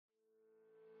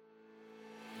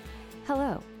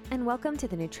Hello, and welcome to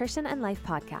the Nutrition and Life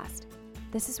Podcast.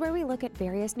 This is where we look at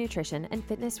various nutrition and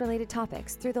fitness-related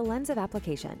topics through the lens of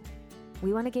application.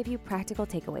 We want to give you practical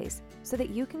takeaways so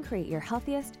that you can create your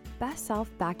healthiest, best self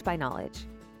backed by knowledge.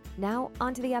 Now,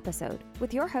 on to the episode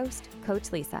with your host,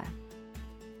 Coach Lisa.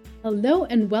 Hello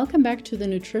and welcome back to the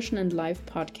Nutrition and Life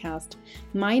Podcast.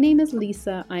 My name is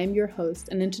Lisa, I am your host,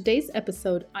 and in today's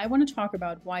episode, I want to talk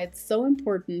about why it's so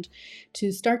important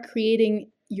to start creating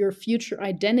your future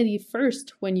identity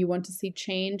first when you want to see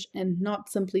change and not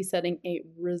simply setting a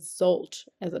result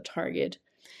as a target.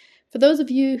 For those of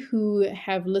you who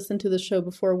have listened to the show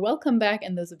before, welcome back,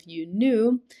 and those of you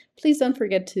new, please don't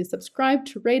forget to subscribe,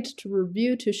 to rate, to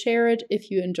review, to share it if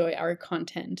you enjoy our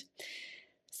content.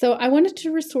 So I wanted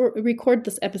to record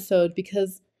this episode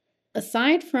because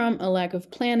aside from a lack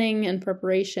of planning and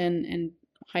preparation and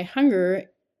high hunger,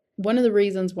 one of the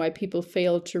reasons why people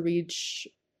fail to reach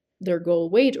their goal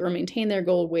weight or maintain their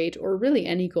goal weight, or really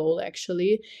any goal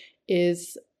actually,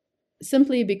 is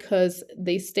simply because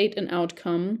they state an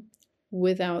outcome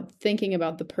without thinking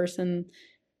about the person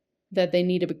that they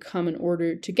need to become in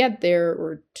order to get there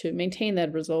or to maintain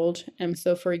that result. And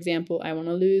so, for example, I want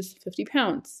to lose 50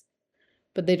 pounds.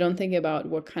 But they don't think about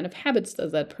what kind of habits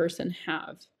does that person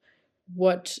have?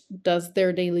 What does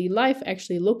their daily life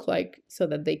actually look like so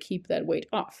that they keep that weight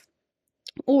off?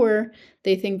 Or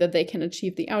they think that they can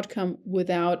achieve the outcome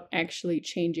without actually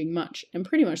changing much and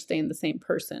pretty much staying the same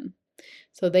person.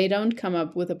 So they don't come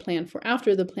up with a plan for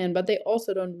after the plan, but they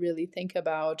also don't really think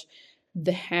about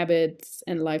the habits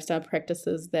and lifestyle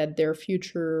practices that their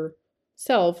future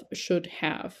self should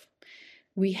have.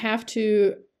 We have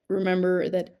to remember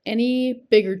that any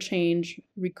bigger change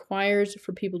requires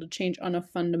for people to change on a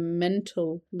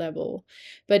fundamental level.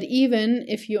 But even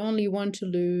if you only want to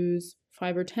lose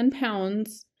 5 or 10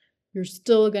 pounds, you're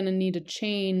still going to need to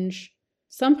change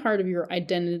some part of your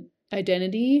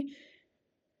identity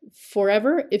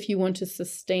forever if you want to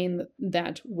sustain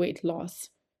that weight loss.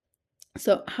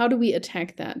 So how do we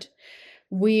attack that?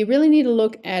 We really need to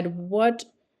look at what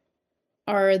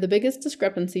are the biggest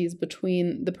discrepancies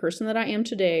between the person that I am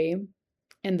today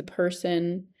and the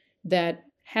person that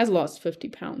has lost 50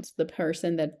 pounds, the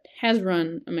person that has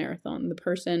run a marathon, the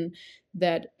person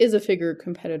that is a figure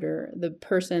competitor, the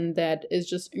person that is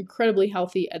just incredibly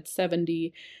healthy at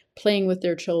 70, playing with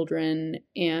their children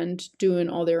and doing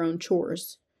all their own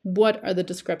chores. What are the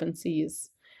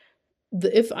discrepancies?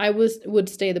 If I would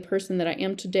stay the person that I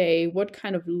am today, what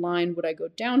kind of line would I go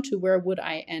down to? Where would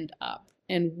I end up?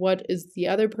 And what is the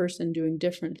other person doing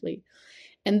differently?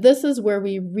 And this is where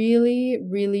we really,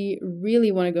 really,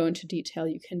 really want to go into detail.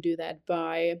 You can do that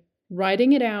by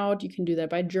writing it out. You can do that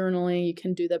by journaling. You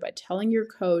can do that by telling your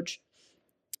coach.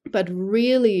 But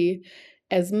really,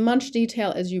 as much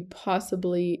detail as you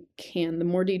possibly can. The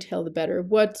more detail, the better.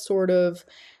 What sort of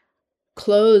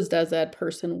clothes does that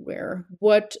person wear?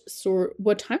 What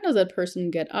time does that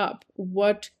person get up?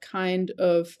 What kind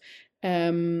of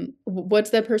what's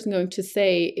that person going to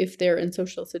say if they're in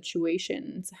social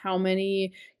situations? How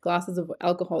many glasses of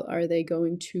alcohol are they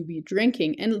going to be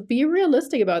drinking? And be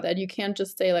realistic about that. You can't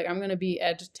just say, like, I'm going to be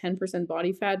at 10%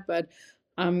 body fat, but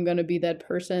I'm going to be that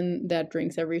person that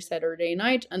drinks every Saturday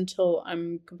night until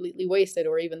I'm completely wasted,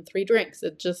 or even 3 drinks.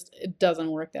 It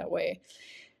doesn't work that way.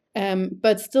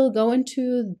 But still go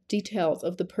into details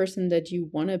of the person that you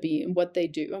want to be and what they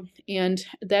do. And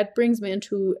that brings me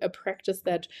into a practice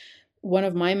that one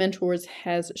of my mentors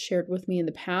has shared with me in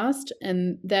the past,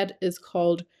 and that is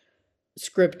called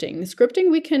scripting.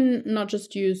 Scripting we can not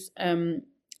just use,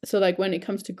 so like when it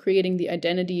comes to creating the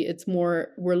identity, it's more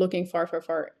we're looking far, far,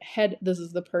 far ahead. This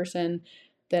is the person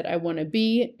that I want to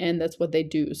be, and that's what they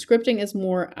do. Scripting is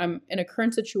more, I'm in a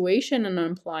current situation and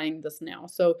I'm applying this now.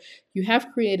 So you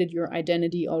have created your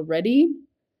identity already,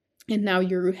 and now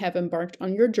you have embarked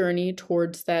on your journey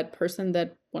towards that person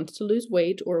that wants to lose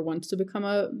weight or wants to become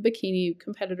a bikini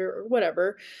competitor or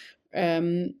whatever.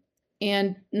 And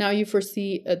now you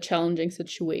foresee a challenging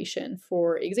situation.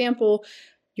 For example,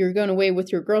 you're going away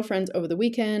with your girlfriends over the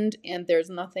weekend, and is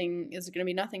going to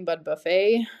be nothing but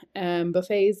buffets,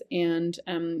 and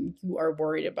you are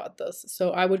worried about this. So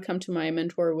I would come to my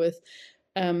mentor with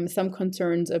some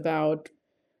concerns about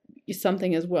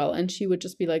something as well, and she would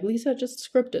just be like, Lisa, just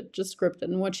script it.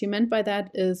 And what she meant by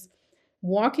that is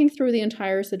walking through the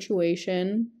entire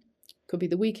situation, could be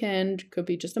the weekend, could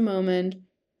be just a moment,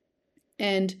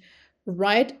 and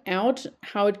write out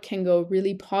how it can go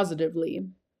really positively.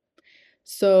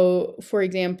 So, for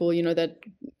example, that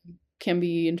can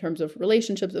be in terms of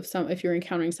relationships. If you're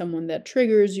encountering someone that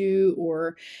triggers you,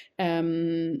 or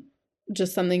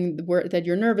just something that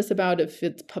you're nervous about, if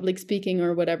it's public speaking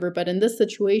or whatever. But in this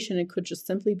situation, it could just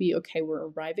simply be, okay, we're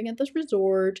arriving at this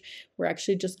resort. We're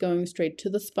actually just going straight to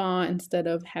the spa instead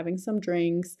of having some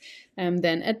drinks. And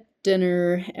then at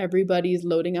dinner, everybody's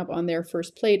loading up on their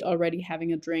first plate, already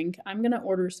having a drink. I'm going to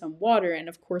order some water. And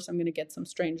of course, I'm going to get some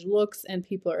strange looks. And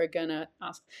people are going to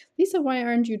ask, Lisa, why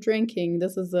aren't you drinking?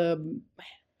 This is a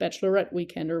bachelorette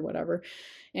weekend or whatever.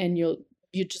 And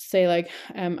you just say like,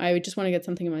 I just want to get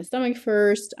something in my stomach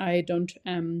first. I don't,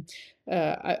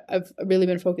 I've really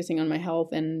been focusing on my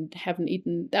health and haven't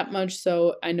eaten that much.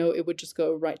 So I know it would just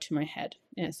go right to my head.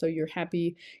 And so you're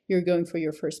happy, you're going for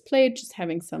your first plate, just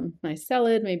having some nice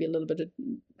salad, maybe a little bit of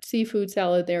seafood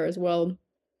salad there as well.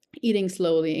 Eating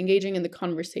slowly, engaging in the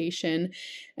conversation,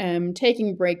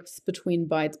 taking breaks between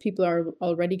bites. People are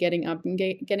already getting up and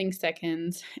getting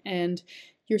seconds, and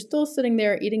you're still sitting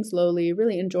there eating slowly,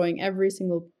 really enjoying every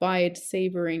single bite,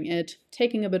 savoring it,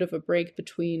 taking a bit of a break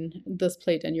between this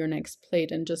plate and your next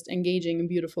plate, and just engaging in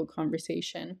beautiful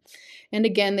conversation. And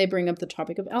again, they bring up the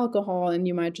topic of alcohol, and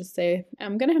you might just say, I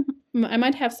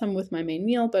might have some with my main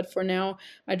meal, but for now,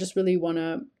 I just really want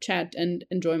to chat and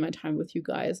enjoy my time with you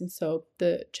guys. And so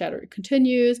the chatter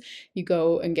continues. You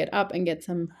go and get up and get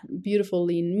some beautiful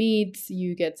lean meats.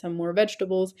 You get some more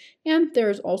vegetables. And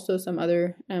there's also some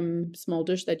other small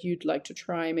dish that you'd like to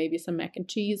try, maybe some mac and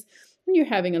cheese. And you're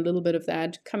having a little bit of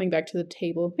that, coming back to the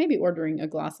table, maybe ordering a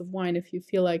glass of wine if you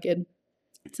feel like it.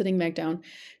 Sitting back down,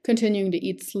 continuing to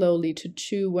eat slowly, to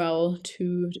chew well,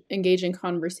 to engage in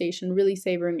conversation, really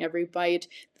savoring every bite.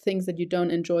 Things that you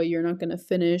don't enjoy, you're not going to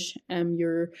finish.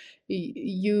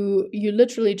 You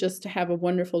literally just have a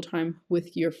wonderful time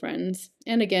with your friends.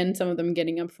 And again, some of them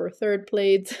getting up for third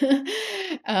plates,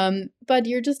 but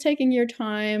you're just taking your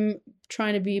time,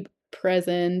 trying to be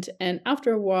present. And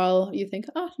after a while, you think,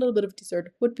 a little bit of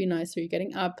dessert would be nice. So you're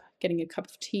getting up, getting a cup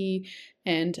of tea,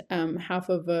 and half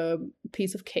of a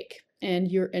piece of cake, and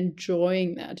you're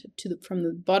enjoying that from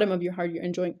the bottom of your heart. You're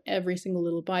enjoying every single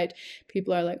little bite.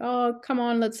 People are like, oh, come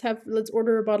on, let's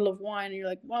order a bottle of wine. And you're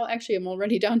like, well, actually, I'm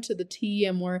already down to the tea,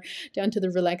 and we're down to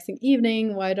the relaxing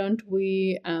evening. Why don't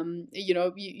we,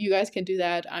 you guys can do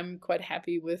that. I'm quite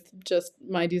happy with just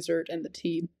my dessert and the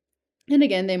tea. And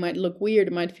again, they might look weird,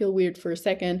 it might feel weird for a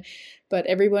second, but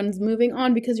everyone's moving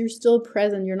on because you're still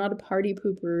present. You're not a party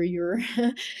pooper. You're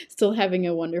still having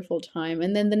a wonderful time.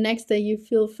 And then the next day you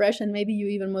feel fresh, and maybe you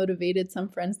even motivated some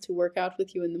friends to work out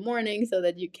with you in the morning so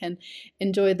that you can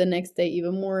enjoy the next day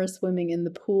even more, swimming in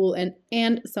the pool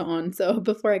and so on. So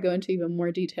before I go into even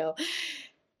more detail,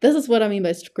 this is what I mean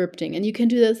by scripting. And you can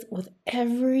do this with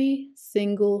every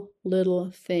single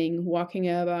little thing, walking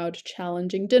about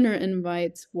challenging dinner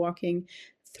invites, walking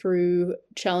through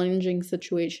challenging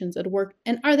situations at work.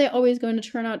 And are they always going to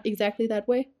turn out exactly that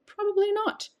way? Probably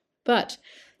not. But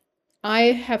I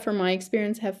have, from my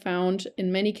experience, have found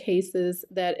in many cases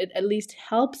that it at least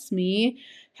helps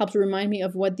remind me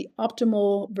of what the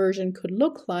optimal version could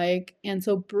look like. And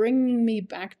so bringing me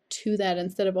back to that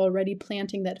instead of already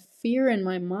planting that fear in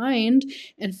my mind,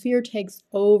 and fear takes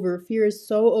over. Fear is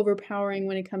so overpowering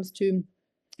when it comes to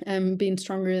being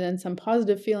stronger than some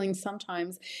positive feelings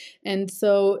sometimes. And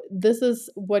so this is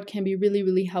what can be really,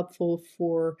 really helpful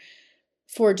for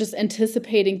just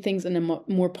anticipating things in a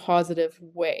more positive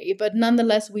way. But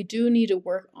nonetheless, we do need to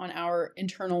work on our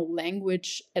internal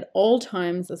language at all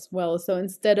times as well. So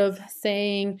instead of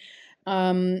saying,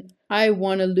 I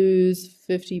want to lose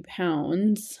 50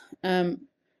 pounds,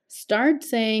 start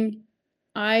saying,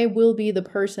 I will be the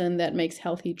person that makes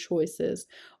healthy choices.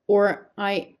 Or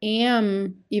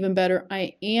even better,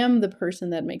 I am the person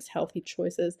that makes healthy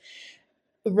choices.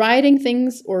 Writing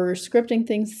things or scripting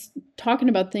things, talking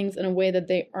about things in a way that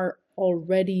they are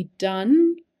already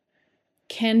done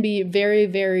can be very,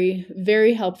 very,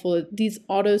 very helpful. These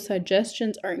auto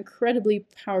suggestions are incredibly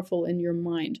powerful in your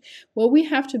mind. What we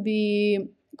have to be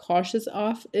cautious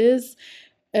of is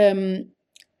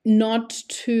not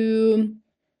to.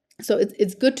 So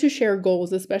it's good to share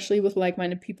goals, especially with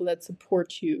like-minded people that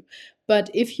support you. But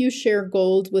if you share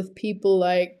goals with people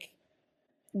like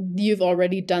you've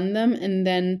already done them, and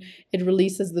then it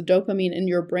releases the dopamine in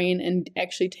your brain and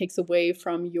actually takes away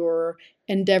from your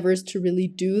endeavors to really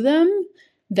do them,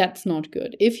 that's not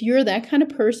good. If you're that kind of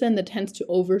person that tends to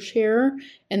overshare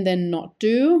and then not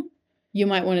do, you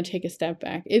might want to take a step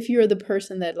back. If you're the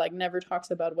person that like never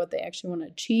talks about what they actually want to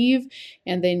achieve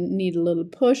and they need a little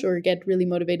push or get really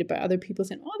motivated by other people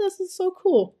saying, oh, this is so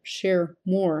cool, share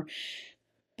more.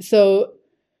 So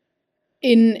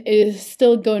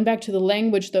still going back to the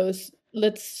language, though,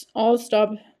 let's all stop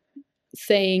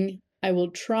saying, I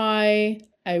will try,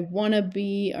 I want to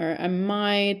be, or I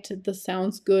might, this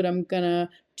sounds good, I'm gonna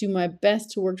do my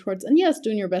best to work towards. And yes,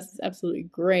 doing your best is absolutely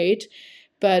great,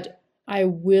 but I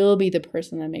will be the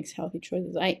person that makes healthy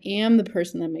choices. I am the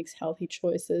person that makes healthy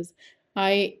choices.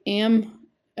 I am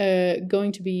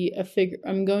going to be a figure.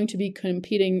 I'm going to be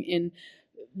competing in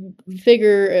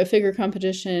figure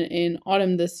competition in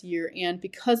autumn this year, and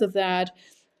because of that,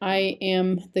 I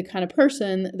am the kind of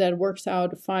person that works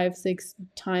out 5-6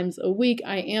 times a week.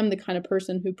 I am the kind of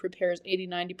person who prepares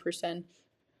 80-90%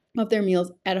 of their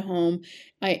meals at home.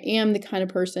 I am the kind of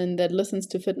person that listens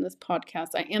to fitness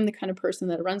podcasts. I am the kind of person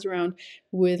that runs around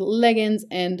with leggings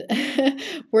and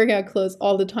workout clothes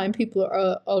all the time. People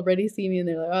are already see me and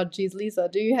they're like, oh, geez, Lisa,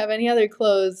 do you have any other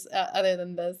clothes other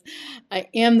than this? I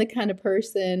am the kind of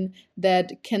person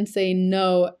that can say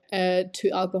no to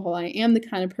alcohol. I am the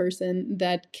kind of person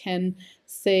that can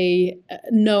say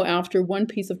no after one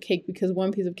piece of cake because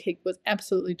one piece of cake was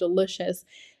absolutely delicious.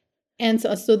 And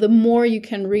so the more you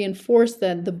can reinforce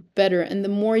that, the better. And the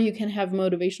more you can have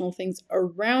motivational things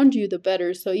around you, the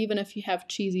better. So even if you have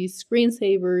cheesy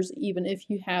screensavers, even if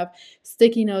you have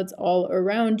sticky notes all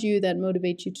around you that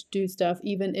motivate you to do stuff,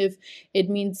 even if it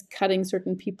means cutting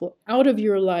certain people out of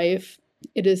your life,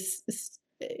 it is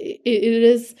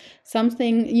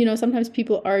something, sometimes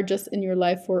people are just in your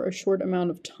life for a short amount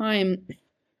of time.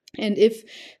 And if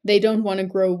they don't want to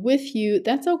grow with you,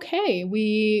 that's okay.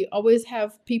 We always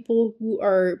have people who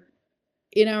are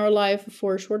in our life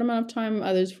for a short amount of time,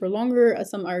 others for longer.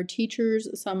 Some are teachers,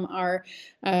 some are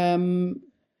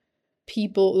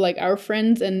people like our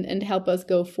friends and help us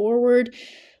go forward.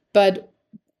 But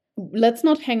let's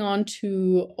not hang on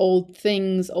to old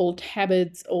things, old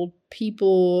habits, old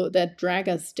people that drag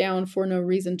us down for no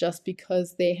reason just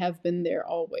because they have been there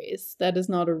always. That is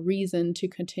not a reason to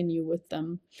continue with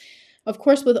them. Of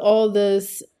course, with all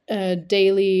this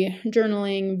daily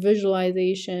journaling,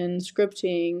 visualization,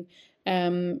 scripting,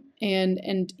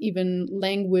 and even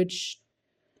language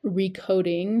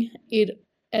recoding,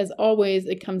 as always,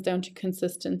 it comes down to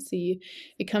consistency.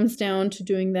 It comes down to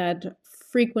doing that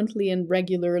frequently and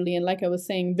regularly. And like I was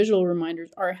saying, visual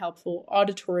reminders are helpful.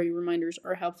 Auditory reminders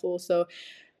are helpful. So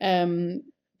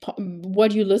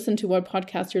what you listen to, what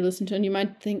podcast you're listening to, and you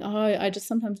might think, oh, I just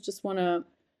sometimes just want to,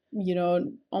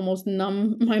 almost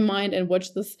numb my mind and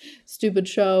watch this stupid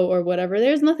show or whatever.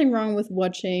 There's nothing wrong with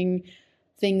watching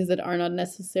things that are not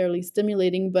necessarily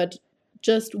stimulating, but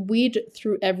just weed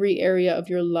through every area of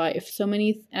your life. So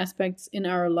many aspects in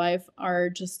our life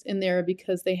are just in there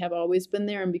because they have always been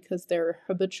there and because they're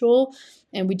habitual,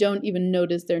 and we don't even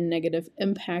notice their negative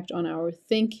impact on our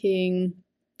thinking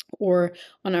or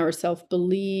on our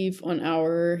self-belief, on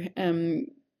our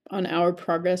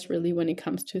progress, really, when it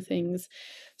comes to things.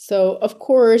 So of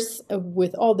course,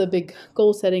 with all the big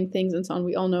goal setting things and so on,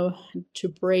 we all know to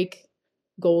break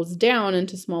goals down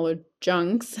into smaller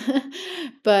chunks.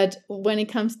 But when it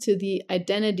comes to the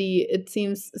identity, it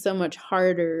seems so much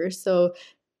harder. So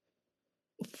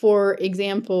for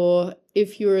example,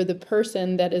 if you're the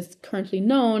person that is currently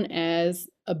known as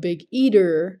a big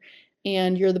eater,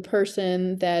 and you're the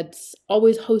person that's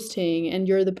always hosting, and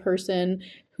you're the person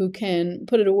who can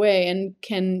put it away and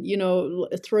can,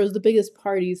 throws the biggest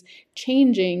parties,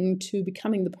 changing to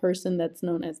becoming the person that's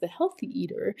known as the healthy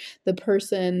eater, the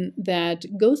person that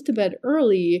goes to bed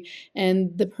early,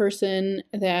 and the person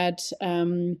that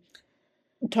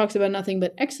talks about nothing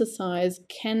but exercise,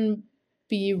 can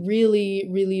be really,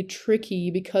 really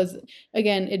tricky because,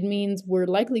 again, it means we're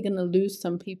likely going to lose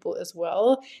some people as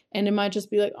well. And it might just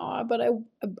be like, oh, but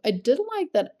I did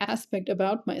like that aspect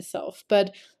about myself.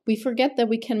 But we forget that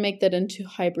we can make that into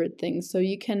hybrid things. So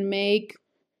you can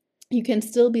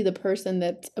still be the person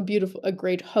that's a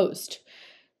great host,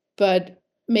 but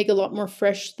make a lot more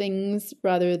fresh things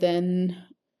rather than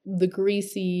the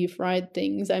greasy fried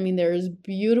things. I mean, there's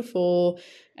beautiful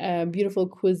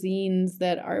cuisines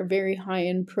that are very high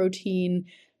in protein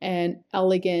and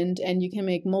elegant, and you can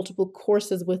make multiple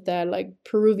courses with that, like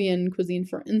Peruvian cuisine,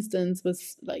 for instance,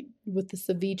 with the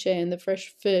ceviche and the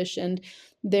fresh fish. And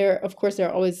there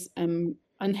are always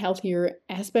unhealthier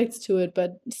aspects to it,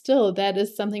 but still, that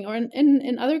is something. Or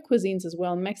in other cuisines as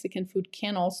well, Mexican food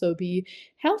can also be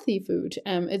healthy food.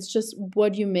 It's just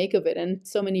what you make of it, and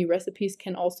so many recipes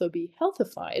can also be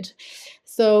healthified.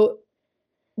 So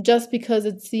just because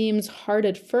it seems hard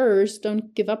at first,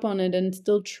 don't give up on it, and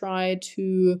still try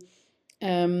to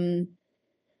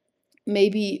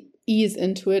maybe ease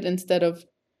into it instead of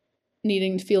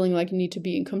feeling like you need to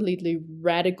be completely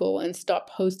radical and stop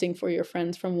posting for your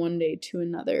friends from one day to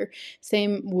another.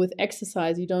 Same with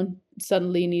exercise. You don't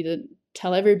suddenly need to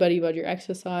tell everybody about your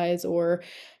exercise or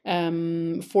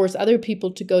force other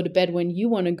people to go to bed when you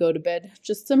want to go to bed.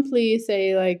 Just simply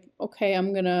say like, okay,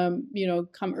 I'm gonna,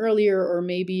 come earlier, or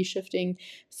maybe shifting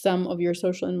some of your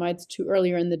social invites to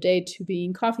earlier in the day to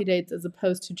being coffee dates as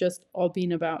opposed to just all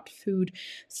being about food.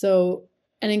 So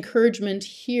an encouragement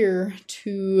here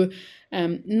to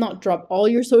not drop all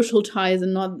your social ties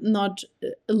and not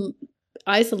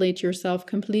isolate yourself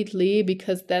completely,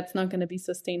 because that's not going to be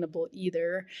sustainable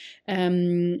either.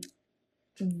 The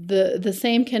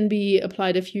same can be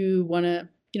applied if you want to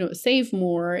save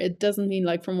more. It doesn't mean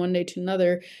like from one day to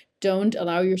another, don't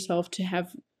allow yourself to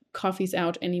have coffees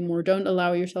out anymore, don't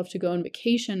allow yourself to go on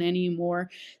vacation anymore.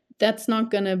 That's not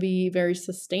going to be very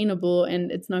sustainable,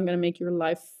 and it's not going to make your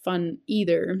life fun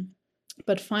either.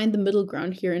 But find the middle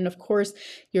ground here. And of course,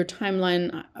 your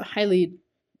timeline highly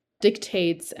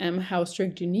dictates how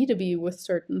strict you need to be with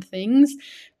certain things.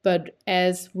 But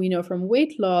as we know from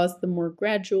weight loss, the more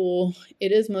gradual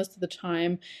it is most of the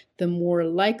time, the more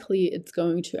likely it's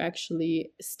going to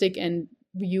actually stick, and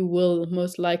you will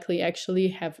most likely actually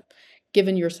have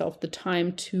given yourself the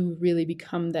time to really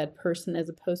become that person, as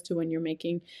opposed to when you're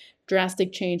making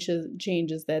drastic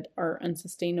changes that are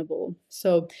unsustainable.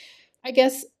 So I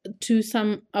guess to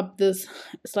sum up this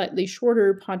slightly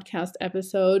shorter podcast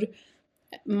episode,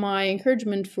 my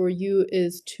encouragement for you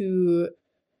is to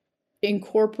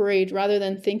incorporate, rather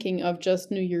than thinking of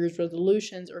just New Year's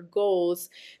resolutions or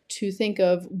goals, to think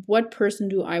of, what person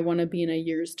do I want to be in a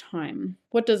year's time?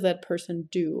 What does that person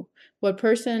do? What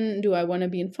person do I want to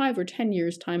be in 5 or 10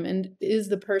 years' time? And is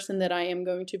the person that I am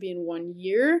going to be in 1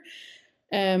 year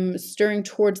stirring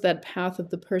towards that path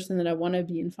of the person that I want to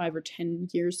be in 5 or 10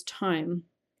 years' time?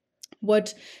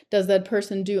 What does that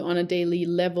person do on a daily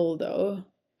level, though?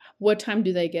 What time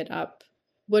do they get up?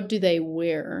 What do they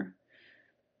wear?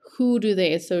 Who do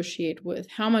they associate with?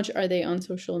 How much are they on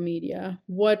social media?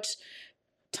 What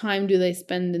time do they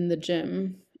spend in the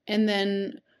gym? And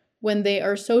then when they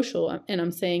are social, and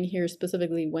I'm saying here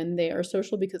specifically when they are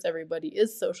social, because everybody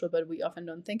is social, but we often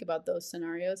don't think about those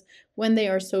scenarios. When they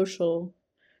are social,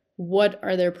 what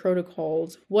are their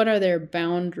protocols? What are their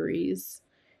boundaries?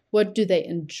 What do they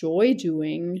enjoy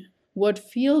doing? What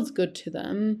feels good to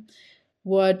them?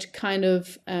 What kind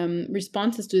of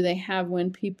responses do they have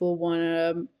when people want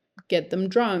to get them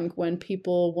drunk, when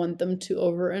people want them to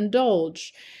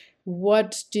overindulge?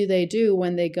 What do they do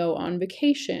when they go on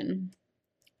vacation?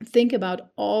 Think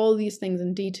about all these things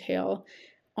in detail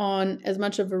on as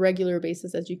much of a regular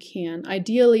basis as you can.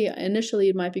 Ideally, initially,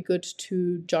 it might be good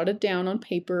to jot it down on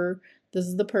paper. This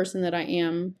is the person that I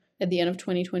am at the end of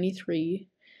 2023.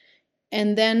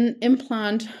 And then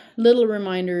implant little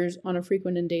reminders on a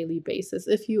frequent and daily basis.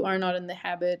 If you are not in the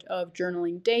habit of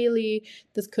journaling daily,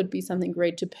 this could be something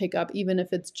great to pick up, even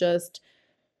if it's just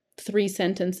 3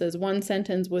 sentences. 1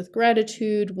 sentence with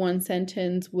gratitude, 1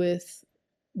 sentence with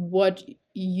what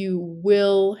you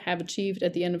will have achieved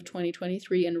at the end of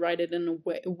 2023, and write it in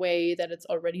a way that it's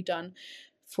already done.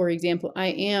 For example, I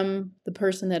am the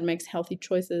person that makes healthy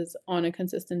choices on a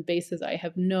consistent basis. I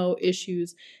have no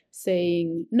issues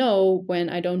saying no when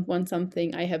I don't want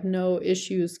something. I have no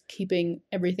issues keeping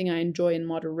everything I enjoy in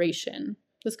moderation.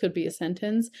 This could be a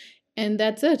sentence, and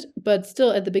that's it. But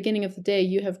still, at the beginning of the day,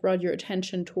 you have brought your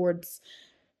attention towards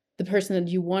the person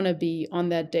that you want to be on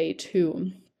that day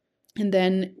too. And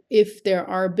then if there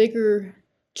are bigger,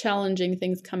 challenging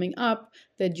things coming up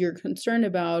that you're concerned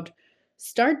about,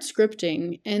 start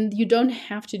scripting. And you don't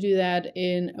have to do that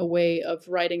in a way of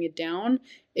writing it down.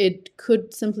 It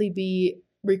could simply be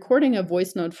recording a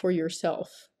voice note for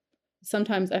yourself.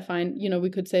 Sometimes I find, we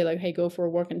could say like, hey, go for a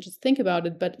walk and just think about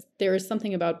it. But there is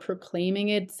something about proclaiming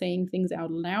it, saying things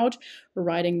out loud, or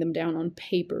writing them down on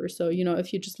paper. So,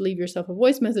 if you just leave yourself a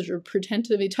voice message or pretend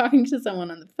to be talking to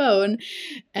someone on the phone,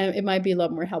 it might be a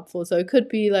lot more helpful. So it could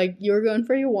be like you're going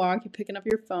for your walk, you're picking up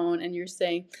your phone and you're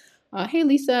saying, hey,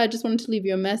 Lisa, I just wanted to leave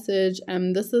you a message.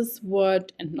 This is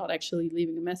what, and not actually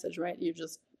leaving a message, right? You're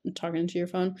just talking to your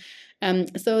phone.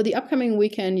 So the upcoming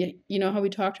weekend, you know how we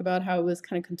talked about how I was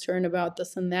kind of concerned about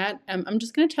this and that. I'm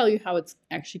just going to tell you how it's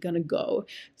actually going to go.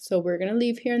 So we're going to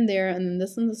leave here and there, and then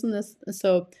this and this and this.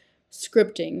 So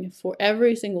scripting for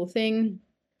every single thing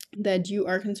that you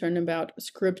are concerned about.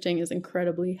 Scripting is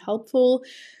incredibly helpful.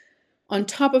 On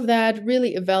top of that,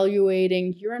 really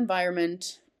evaluating your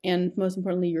environment and most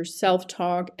importantly, your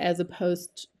self-talk, as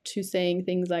opposed to saying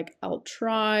things like, I'll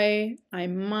try, I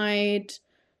might.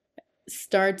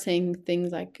 Start saying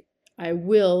things like, I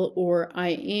will, or I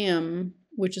am,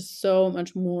 which is so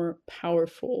much more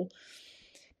powerful.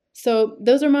 So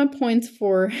those are my points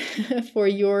for for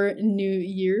your new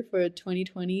year, for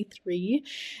 2023.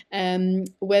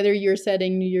 Whether you're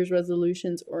setting New Year's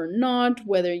resolutions or not,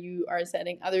 whether you are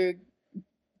setting other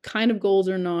kind of goals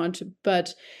or not,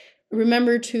 but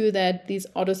remember too that these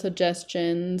auto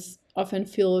suggestions often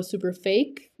feel super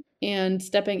fake, and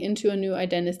stepping into a new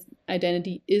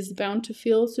identity is bound to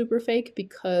feel super fake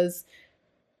because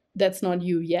that's not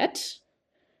you yet.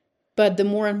 But the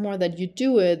more and more that you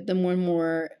do it, the more and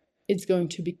more it's going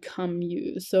to become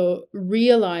you. So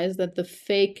realize that the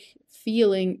fake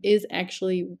feeling is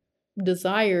actually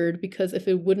desired, because if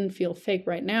it wouldn't feel fake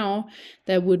right now,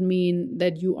 that would mean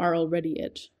that you are already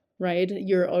it, right?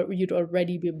 You'd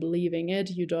already be believing it.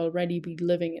 You'd already be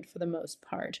living it for the most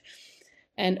part.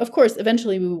 And of course,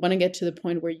 eventually we want to get to the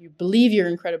point where you believe you're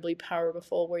incredibly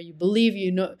powerful, where you believe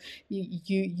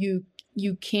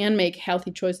you can make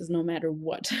healthy choices no matter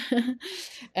what.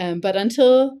 But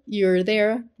until you're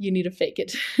there, you need to fake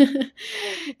it.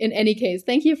 In any case,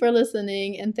 thank you for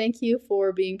listening, and thank you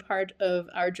for being part of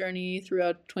our journey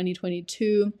throughout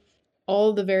 2022.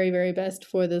 All the very, very best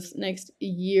for this next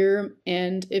year.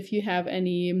 And if you have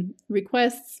any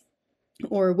requests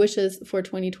or wishes for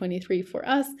 2023 for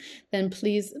us, then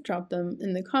please drop them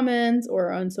in the comments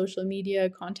or on social media.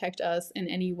 Contact us in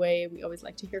any way. We always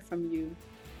like to hear from you.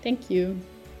 Thank you.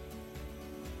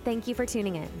 Thank you for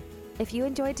tuning in. If you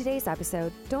enjoyed today's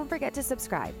episode, don't forget to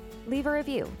subscribe, leave a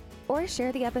review, or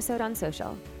share the episode on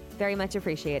social. Very much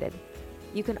appreciated.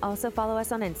 You can also follow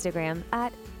us on Instagram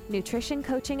at Nutrition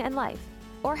Coaching and Life,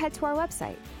 or head to our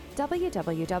website,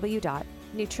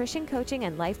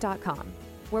 www.nutritioncoachingandlife.com,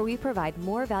 where we provide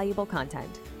more valuable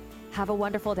content. Have a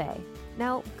wonderful day.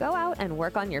 Now go out and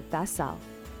work on your best self.